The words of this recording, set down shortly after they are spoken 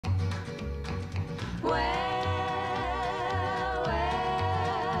well,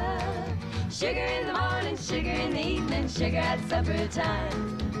 sugar in the morning, sugar in the evening, sugar at supper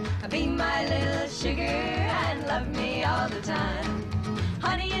time. Be my little sugar and love me all the time.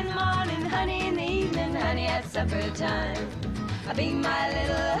 Honey in the morning, honey in the evening, honey at supper time. Be my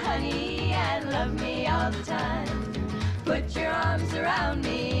little honey and love me all the time. Put your arms around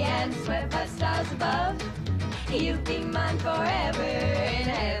me and sweat by stars above. You'll be mine forever in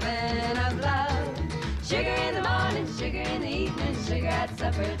heaven of love. Sugar in the morning, sugar in the evening, sugar at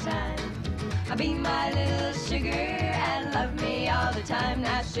supper time. Be my little sugar and love me all the time.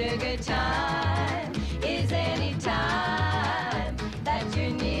 Now sugar time is any time that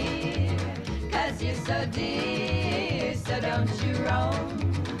you're near, 'cause you're so dear, so don't you roam.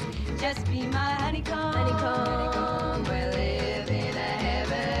 Just be my honeycomb, honeycomb. We'll live in a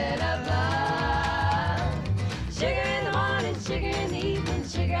heaven of love. Sugar in the morning, sugar in the evening,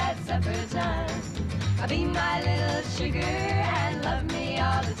 sugar at supper time. Be my little sugar and love me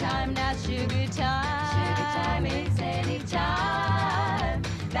all the time. Now sugar time is any time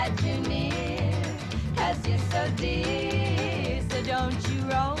that you're near, 'cause you're so dear, so don't you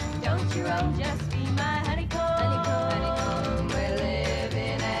roam, just be my honeycomb, honeycomb. We'll live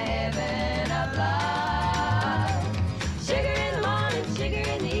in a heaven of love. Sugar in the morning, sugar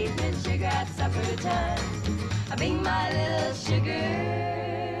in the evening, sugar at supper time. Be my little